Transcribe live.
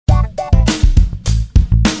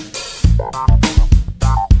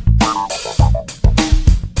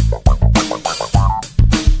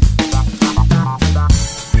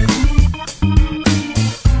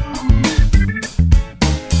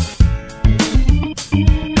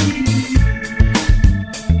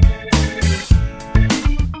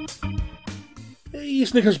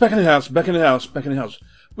It's Nicholas back in the house.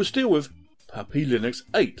 We're still with Puppy Linux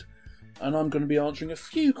 8, and I'm going to be answering a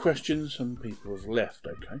few questions some people have left,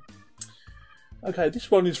 okay? Okay,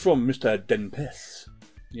 this one is from Mr. Denpeth.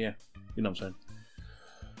 Yeah, you know what I'm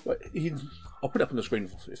saying. I'll put it up on the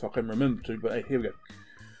screen if I can remember to, but hey, here we go.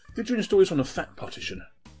 Did you install this on a fat partition?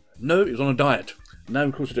 No, it was on a diet. No,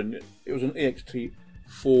 of course I didn't. It was an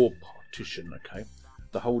ext4 partition, okay?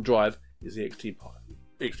 The whole drive is the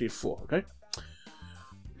ext4, okay?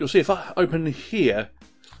 You'll see if I open here,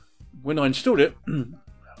 when I installed it,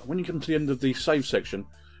 when you come to the end of the save section,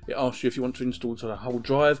 it asks you if you want to install to the whole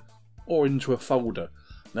drive or into a folder.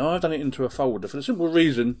 Now I've done it into a folder for the simple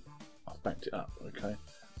reason I've backed it up, okay?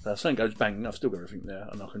 So if something goes bang, I've still got everything there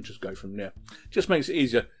and I can just go from there. Just makes it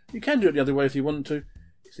easier. You can do it the other way if you want to.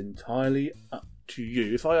 It's entirely up to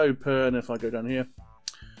you. If I go down here,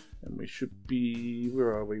 and we should be,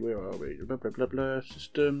 where are we? Blah, blah, blah, blah,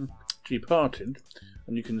 system, Gparted,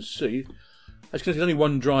 and you can see, as you can see, there's only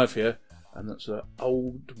one drive here, and that's an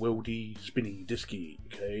old, worldy, spinny, disky,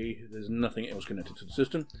 okay? There's nothing else connected to the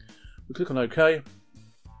system. We click on OK,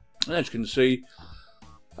 and as you can see,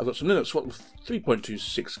 I've got some Linux swap with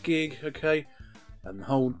 3.26 gig, okay? And the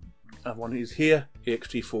whole other one is here,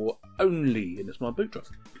 ext4 only, and it's my boot drive.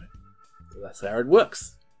 Okay? So that's how it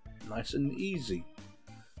works. Nice and easy.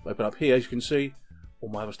 Open up here, as you can see, all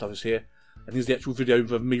my other stuff is here, and here's the actual video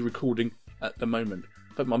of me recording at the moment.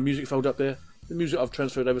 Put my music folder up there. The music I've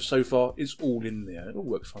transferred over so far is all in there. It all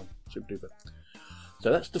works fine. Super duper.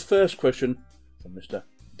 So that's the first question from Mr.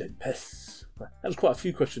 Denpeth. That was quite a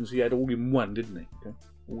few questions he had all in one, didn't he? Okay?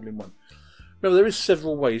 All in one. Remember, there is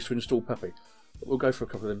several ways to install Puppy, but we'll go for a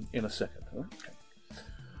couple of them in a second. Right? Okay.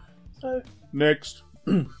 So, next.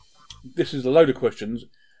 This is a load of questions,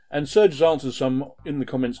 and Serge has answered some in the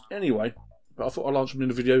comments anyway, but I thought I'll answer them in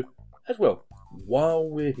the video as well, while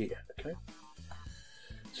we're here, okay?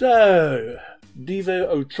 So,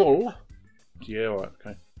 Divo Ochol. Yeah, alright,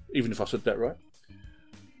 okay. Even if I said that right.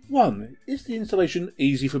 1. Is the installation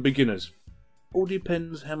easy for beginners? All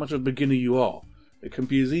depends how much of a beginner you are. It can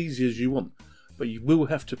be as easy as you want, but you will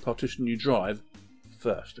have to partition your drive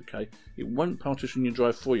first, okay? It won't partition your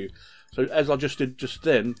drive for you. So as I just did just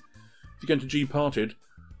then, if you go into Gparted,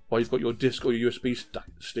 while you've got your disk or your USB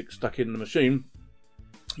stick stuck in the machine,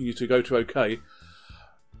 you need to go to OK,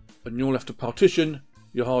 and you'll have to partition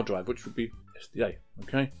your hard drive, which would be SDA,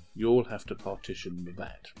 okay? You'll have to partition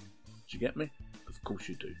that. Do you get me? Of course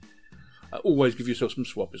you do. Always give yourself some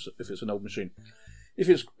swap if it's an old machine. If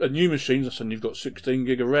it's a new machine, and you've got 16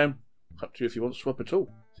 gig of RAM, up to you if you want swap at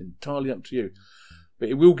all. It's entirely up to you. But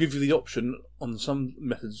it will give you the option on some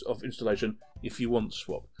methods of installation if you want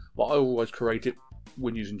swap. But I always create it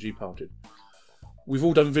when using Gparted. We've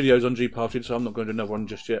all done videos on Gparted, so I'm not going to do another one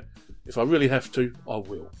just yet. If I really have to, I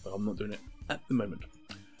will, but I'm not doing it at the moment.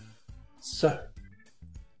 So,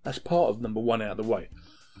 that's part of number 1 out of the way.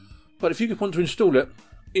 But if you want to install it,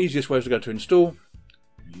 easiest way is to go to Install,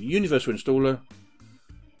 Universal Installer,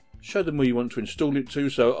 show them where you want to install it to.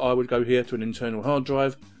 So I would go here to an internal hard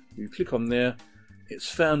drive, you click on there, it's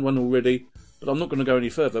found one already, but I'm not going to go any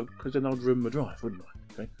further because then I'd ruin my drive, wouldn't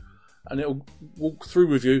I? Okay, and it'll walk through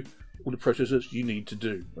with you all the processes you need to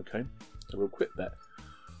do, okay? So we'll quit that.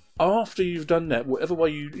 After you've done that, whatever way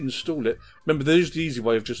you install it, remember there's the easy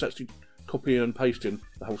way of just actually copying and pasting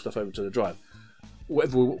the whole stuff over to the drive.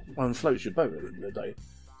 Whatever one floats your boat at the end of the day.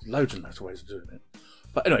 There's loads and loads of ways of doing it.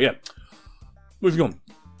 But anyway, yeah. Moving on.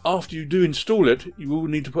 After you do install it, you will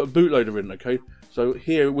need to put a bootloader in, okay? So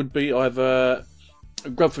here it would be either a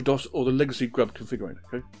grub for DOS or the legacy grub configuring,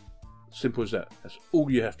 okay? Simple as that. That's all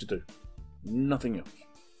you have to do. Nothing else.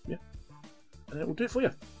 Yeah? And it will do it for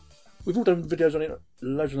you. We've all done videos on it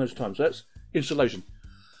loads and loads of times. So that's installation.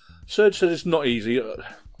 Serge says it's not easy.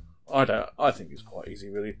 I think it's quite easy,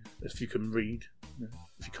 really, if you can read.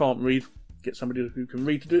 If you can't read, get somebody who can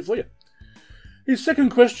read to do it for you. His second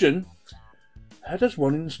question: how does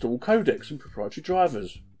one install codecs and proprietary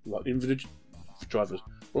drivers, like the NVIDIA drivers?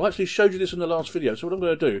 Well, I actually showed you this in the last video, so what I'm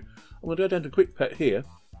going to do, I'm going to go down to QuickPet here,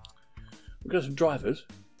 we'll go to some drivers,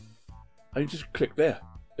 and you just click there.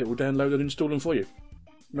 It will download and install them for you.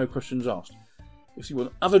 No questions asked. If you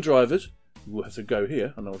want other drivers, you will have to go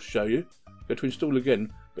here, and I'll show you. Go to install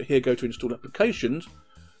again, but here go to install applications,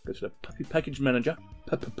 go to the Puppy Package Manager,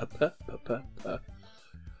 and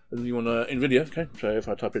you want NVIDIA, okay? So if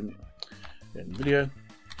I type in NVIDIA,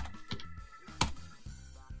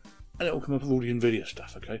 and it will come up with all the NVIDIA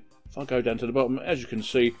stuff, okay? If I go down to the bottom, as you can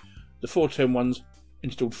see, the 410 ones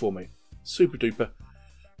installed for me. Super duper.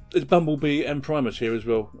 There's Bumblebee and Primus here as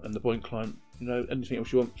well, and the Point Client. You know, anything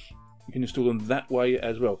else you want, you can install them that way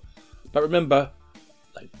as well. But remember,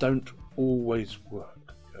 they don't always work.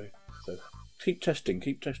 keep testing,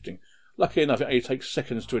 keep testing. Lucky enough, it only takes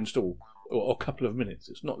seconds to install, or a couple of minutes.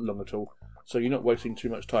 It's not long at all, so you're not wasting too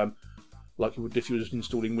much time like you would if you were just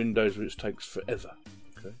installing Windows, which takes forever.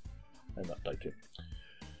 Okay, and update it.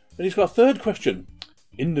 Then he's got a third question.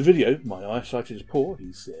 In the video, my eyesight is poor,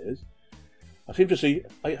 he says. I seem to see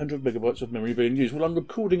 800 megabytes of memory being used. Well, I'm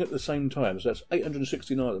recording at the same time, so that's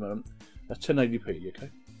 869 at the moment. That's 1080p, okay?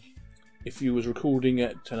 If you was recording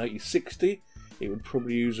at 1080-60, it would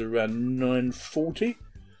probably use around 940.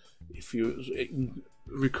 If you was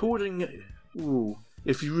recording,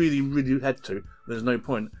 if you really had to, there's no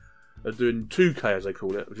point of doing 2K as they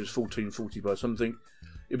call it, which is 1440 by something.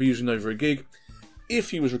 It'd be using over a gig.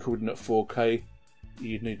 If you was recording at 4K,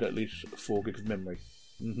 you'd need at least 4 gig of memory.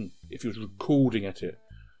 If you was recording at it.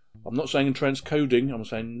 I'm not saying transcoding, I'm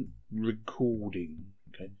saying recording.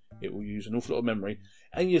 Okay, it will use an awful lot of memory,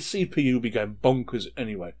 and your CPU will be going bonkers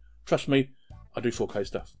anyway. Trust me, I do 4K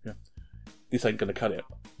stuff. Yeah, this ain't going to cut it.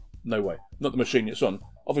 No way. Not the machine it's on.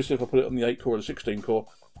 Obviously, if I put it on the 8 core or the 16 core,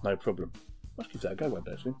 no problem. Must give that a go one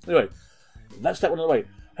day, actually. Anyway, that's that one on the way.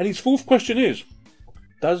 And his fourth question is,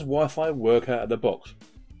 does Wi-Fi work out of the box?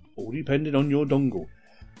 All depending on your dongle.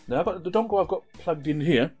 Now, but the dongle I've got plugged in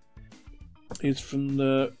here is from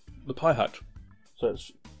the Pi Hut, so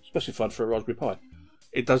it's specified for a Raspberry Pi.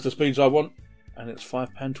 It does the speeds I want, and it's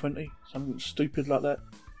 £5.20, something stupid like that.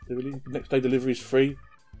 Next day delivery is free.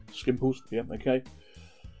 Skimples, yeah, okay.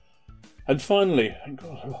 And finally,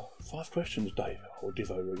 5 questions, Dave, or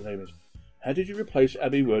Divo, whatever your name is. How did you replace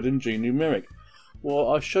Abbey Word and G numeric? Well,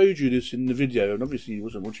 I showed you this in the video, and obviously you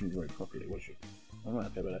wasn't watching very properly, was you? I'm not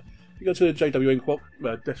happy about that. You go to the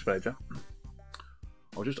JWN desk manager.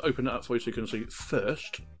 I'll just open it up for you so you can see it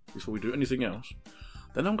first before we do anything else.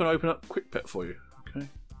 Then I'm going to open up QuickPet for you. Okay.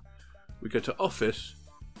 We go to Office.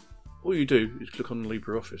 All you do is click on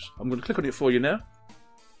LibreOffice. I'm going to click on it for you now.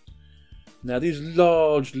 Now these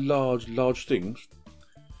large things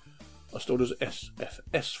are stored as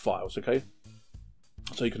SFS files. Okay.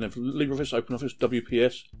 So you can have LibreOffice, OpenOffice,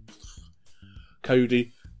 WPS,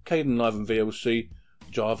 Kodi, Kdenlive and VLC,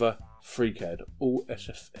 Java, FreeCAD, all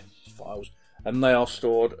SFS files, and they are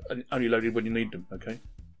stored and only loaded when you need them. Okay,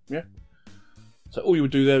 yeah. So all you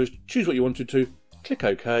would do there is choose what you wanted to, click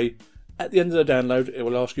OK. At the end of the download, it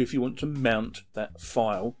will ask you if you want to mount that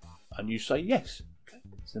file, and you say yes. Okay,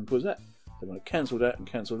 simple as that. Then I'm going to cancel that and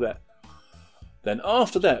cancel that. Then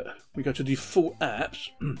after that, we go to default apps,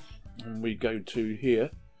 and we go to here.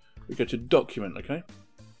 We go to document. Okay,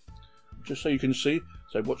 just so you can see.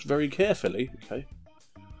 So watch very carefully. Okay.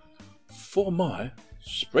 For my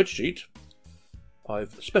spreadsheet,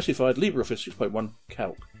 I've specified LibreOffice 6.1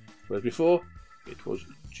 Calc, whereas before it was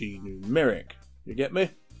G numeric. You get me?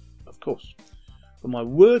 Of course. For my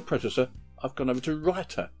word processor, I've gone over to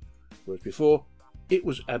Writer, whereas before it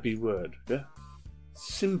was Abbey Word. Yeah,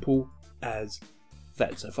 simple as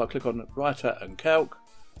that. So if I click on Writer and Calc,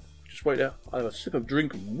 just wait there. I have a sip of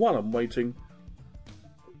drink while I'm waiting.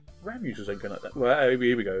 RAM users ain't going like that. Well, here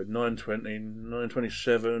we go. 920,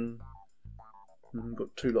 927.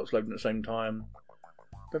 Got 2 lots loading at the same time.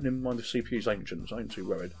 Bearing in mind the CPU's ancient, so I ain't too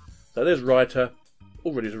worried. So there's Writer,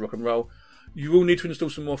 all ready to rock and roll. You will need to install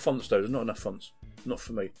some more fonts though. There's not enough fonts. Not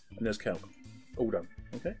for me. And there's Calc. All done.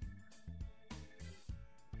 Okay.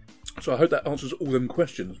 So I hope that answers all them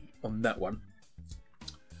questions on that one.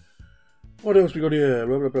 What else we got here?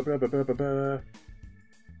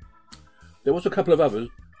 There was a couple of others.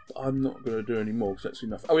 I'm not going to do any more because that's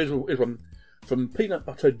enough. Oh, here's one from Peanut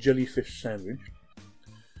Butter Jellyfish Sandwich.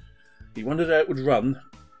 He wondered how it would run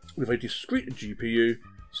with a discrete GPU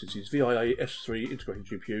since his VIA S3 integrated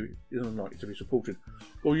GPU is unlikely to be supported.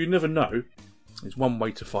 Well, you never know. There's one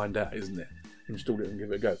way to find out, isn't there? Install it and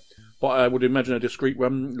give it a go. But I would imagine a discrete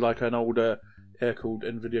one, like an old air-cooled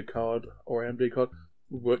NVIDIA card or AMD card,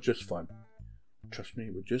 would work just fine. Trust me,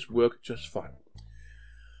 it would just work just fine.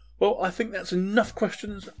 Well, I think that's enough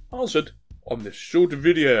questions answered on this short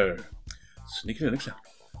video. Sneaking in next time.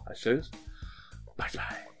 I says,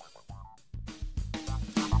 bye-bye.